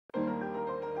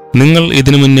നിങ്ങൾ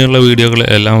ഇതിനു മുന്നേയുള്ള വീഡിയോകൾ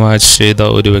എല്ലാം വാച്ച് ചെയ്ത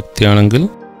ഒരു വ്യക്തിയാണെങ്കിൽ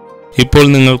ഇപ്പോൾ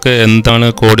നിങ്ങൾക്ക് എന്താണ്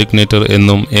CodeIgniter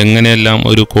എന്നും എങ്ങനെയെല്ലാം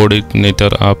ഒരു CodeIgniter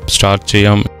ആപ്പ് സ്റ്റാർട്ട്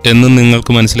ചെയ്യാം എന്നും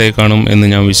നിങ്ങൾക്ക് മനസ്സിലായി കാണും എന്ന്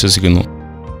ഞാൻ വിശ്വസിക്കുന്നു.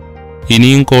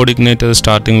 ഇനിയും CodeIgniter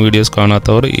സ്റ്റാർട്ടിംഗ് വീഡിയോസ്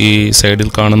കാണാത്തവർ ഈ സൈഡിൽ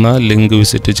കാണുന്ന ലിങ്ക്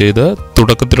വിസിറ്റ് ചെയ്ത്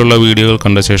തുടക്കത്തിലുള്ള വീഡിയോകൾ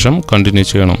കണ്ട ശേഷം കണ്ടിന്യൂ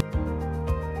ചെയ്യണം.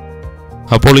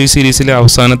 അപ്പോൾ ഈ സീരീസിലെ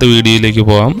അവസാനത്തെ വീഡിയോയിലേക്ക്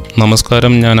പോകാം.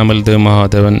 നമസ്കാരം, ഞാൻ Amaldev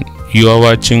Mahadevan. You are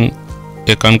watching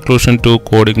a conclusion to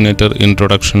CodeIgniter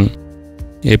introduction,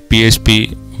 a PHP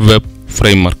Web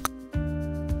framework.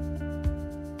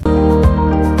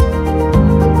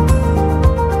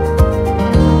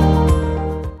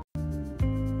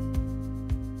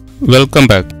 Welcome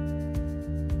back.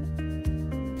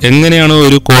 എങ്ങനെയാണ്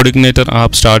ഒരു CodeIgniter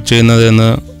ആപ്പ് സ്റ്റാർട്ട് ചെയ്യുന്നതെന്ന്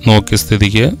നോക്കിയ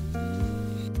സ്ഥിതിക്ക്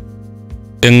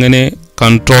എങ്ങനെ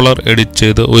കൺട്രോളർ എഡിറ്റ്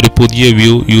ചെയ്ത് ഒരു പുതിയ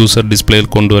വ്യൂ യൂസർ ഡിസ്പ്ലേയിൽ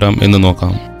കൊണ്ടുവരാം എന്ന്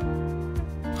നോക്കാം.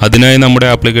 അതിനായി നമ്മുടെ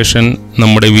ആപ്ലിക്കേഷൻ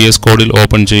നമ്മുടെ VS കോഡിൽ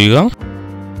ഓപ്പൺ ചെയ്യുക.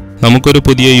 നമുക്കൊരു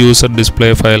പുതിയ യൂസർ ഡിസ്പ്ലേ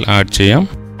ഫയൽ ആഡ് ചെയ്യാം.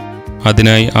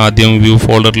 അതിനായി ആദ്യം വ്യൂ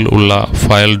ഫോൾഡറിൽ ഉള്ള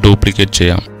ഫയൽ ഡ്യൂപ്ലിക്കേറ്റ്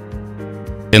ചെയ്യാം.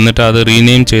 എന്നിട്ട് അത്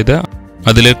റീനെയിം ചെയ്ത്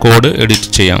അതിലെ കോഡ്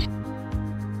എഡിറ്റ് ചെയ്യാം.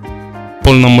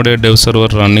 ഇപ്പോൾ നമ്മുടെ ഡെവ്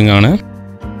സെർവർ റണ്ണിംഗ് ആണ്.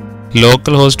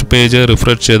 ലോക്കൽ ഹോസ്റ്റ് പേജ്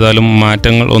റിഫ്രഷ് ചെയ്താലും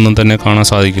മാറ്റങ്ങൾ ഒന്നും തന്നെ കാണാൻ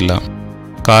സാധിക്കില്ല.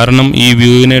 കാരണം ഈ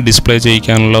വ്യൂവിനെ ഡിസ്പ്ലേ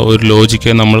ചെയ്യിക്കാനുള്ള ഒരു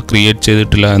ലോജിക്ക് നമ്മൾ ക്രിയേറ്റ്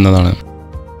ചെയ്തിട്ടില്ല എന്നതാണ്.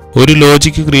 ഒരു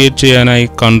ലോജിക്ക് ക്രിയേറ്റ് ചെയ്യാനായി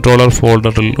കൺട്രോളർ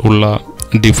ഫോൾഡറിൽ ഉള്ള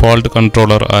ഡിഫോൾട്ട്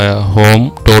കൺട്രോളർ ആയ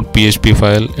home.php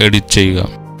ഫയൽ എഡിറ്റ് ചെയ്യുക.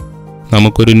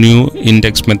 നമുക്കൊരു ന്യൂ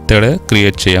ഇൻഡെക്സ് മെത്തേഡ്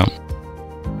ക്രിയേറ്റ് ചെയ്യാം.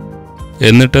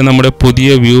 എന്നിട്ട് നമ്മുടെ പുതിയ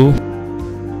വ്യൂ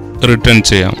റിട്ടേൺ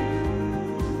ചെയ്യാം.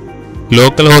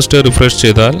 ലോക്കൽ ഹോസ്റ്റ് റിഫ്രഷ്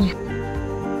ചെയ്താൽ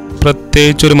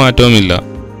പ്രത്യേകിച്ചൊരു മാറ്റവുമില്ല.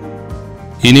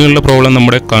 ഇനിയുള്ള പ്രോബ്ലം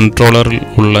നമ്മുടെ കൺട്രോളറിൽ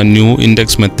ഉള്ള ന്യൂ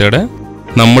ഇൻഡെക്സ് മെത്തേഡ്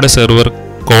നമ്മുടെ സെർവർ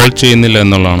കോൾ ചെയ്യുന്നില്ല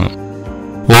എന്നുള്ളതാണ്.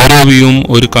 ഓരോ വ്യൂവും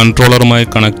ഒരു കൺട്രോളറുമായി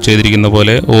കണക്ട് ചെയ്തിരിക്കുന്ന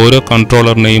പോലെ ഓരോ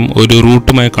കൺട്രോളറിനെയും ഒരു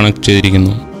റൂട്ടുമായി കണക്ട്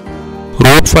ചെയ്തിരിക്കുന്നു.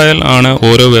 റൂട്ട് ഫയൽ ആണ്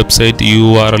ഓരോ വെബ്സൈറ്റ്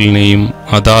URLനെയും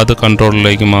അതാത്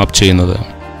കൺട്രോളറിലേക്ക് മാപ്പ് ചെയ്യുന്നത്.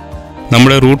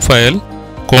 നമ്മുടെ റൂട്ട് ഫയൽ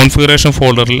കോൺഫിഗറേഷൻ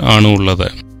ഫോൾഡറിൽ ആണ് ഉള്ളത്.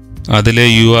 അതിലെ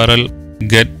URL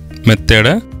get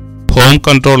method home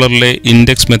കൺട്രോളറിലെ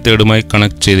index മെത്തേഡുമായി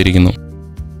connect ചെയ്തിരിക്കുന്നു.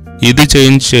 ഇത്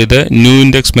ചേഞ്ച് ചെയ്ത് ന്യൂ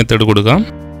ഇൻഡെക്സ് മെത്തേഡ് കൊടുക്കാം.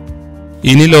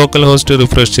 ഇനി ലോക്കൽ ഹോസ്റ്റ്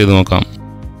റിഫ്രഷ് ചെയ്ത് നോക്കാം.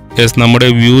 നമ്മുടെ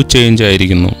വ്യൂ ചേഞ്ച്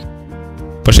ആയിരിക്കുന്നു.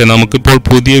 പക്ഷേ നമുക്കിപ്പോൾ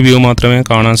പുതിയ വ്യൂ മാത്രമേ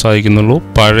കാണാൻ സാധിക്കുന്നുള്ളൂ.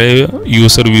 പഴയ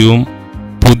യൂസർ വ്യൂവും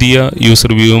പുതിയ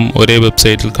യൂസർ വ്യൂവും ഒരേ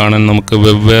വെബ്സൈറ്റിൽ കാണാൻ നമുക്ക്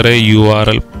വെവ്വേറെ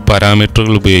URL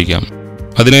പാരാമീറ്ററുകൾ ഉപയോഗിക്കാം.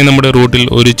 അതിനായി നമ്മുടെ റൂട്ടിൽ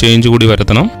ഒരു ചേഞ്ച് കൂടി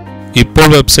വരുത്തണം. ഇപ്പോൾ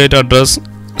website address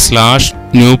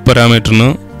 /new പാരാമീറ്ററിന്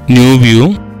new view,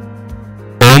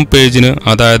 home പേജിന്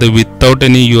അതായത് വിത്തൗട്ട്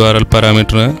എനി URL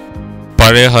പാരാമീറ്ററിന്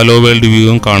പഴയ ഹലോ വേൾഡ്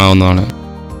വ്യൂവും കാണാവുന്നതാണ്.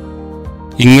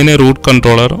 ഇങ്ങനെ റൂട്ട്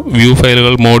കൺട്രോളർ വ്യൂ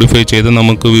ഫയലുകൾ മോഡിഫൈ ചെയ്ത്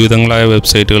നമുക്ക് വിവിധങ്ങളായ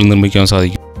വെബ്സൈറ്റുകൾ നിർമ്മിക്കാൻ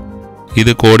സാധിക്കും.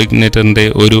 ഇത് CodeIgniterന്റെ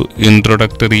ഒരു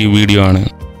ഇൻട്രൊഡക്ടറി വീഡിയോ ആണ്.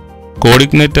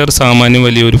 CodeIgniter സാമാന്യം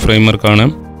വലിയൊരു ഫ്രെയിംവർക്കാണ്.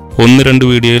 1-2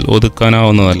 വീഡിയോയിൽ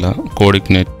ഒതുക്കാനാവുന്നതല്ല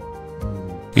CodeIgniter.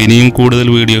 ഇനിയും കൂടുതൽ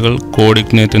വീഡിയോകൾ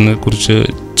CodeIgniterനെ കുറിച്ച്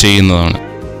ചെയ്യുന്നതാണ്.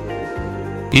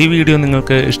 ഈ വീഡിയോ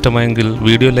നിങ്ങൾക്ക് ഇഷ്ടമായെങ്കിൽ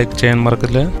വീഡിയോ ലൈക്ക് ചെയ്യാൻ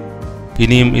മറക്കില്ല.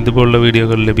 ഇനിയും ഇതുപോലുള്ള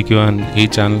വീഡിയോകൾ ലഭിക്കുവാൻ ഈ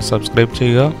ചാനൽ സബ്സ്ക്രൈബ്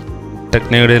ചെയ്യുക.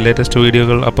 ടെക്നയുടെ ലേറ്റസ്റ്റ്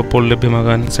വീഡിയോകൾ അപ്പോൾ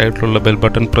ലഭ്യമാകാൻ സൈഡിലുള്ള ബെൽ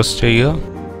ബട്ടൺ പ്രസ് ചെയ്യുക.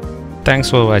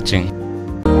 Thanks for watching.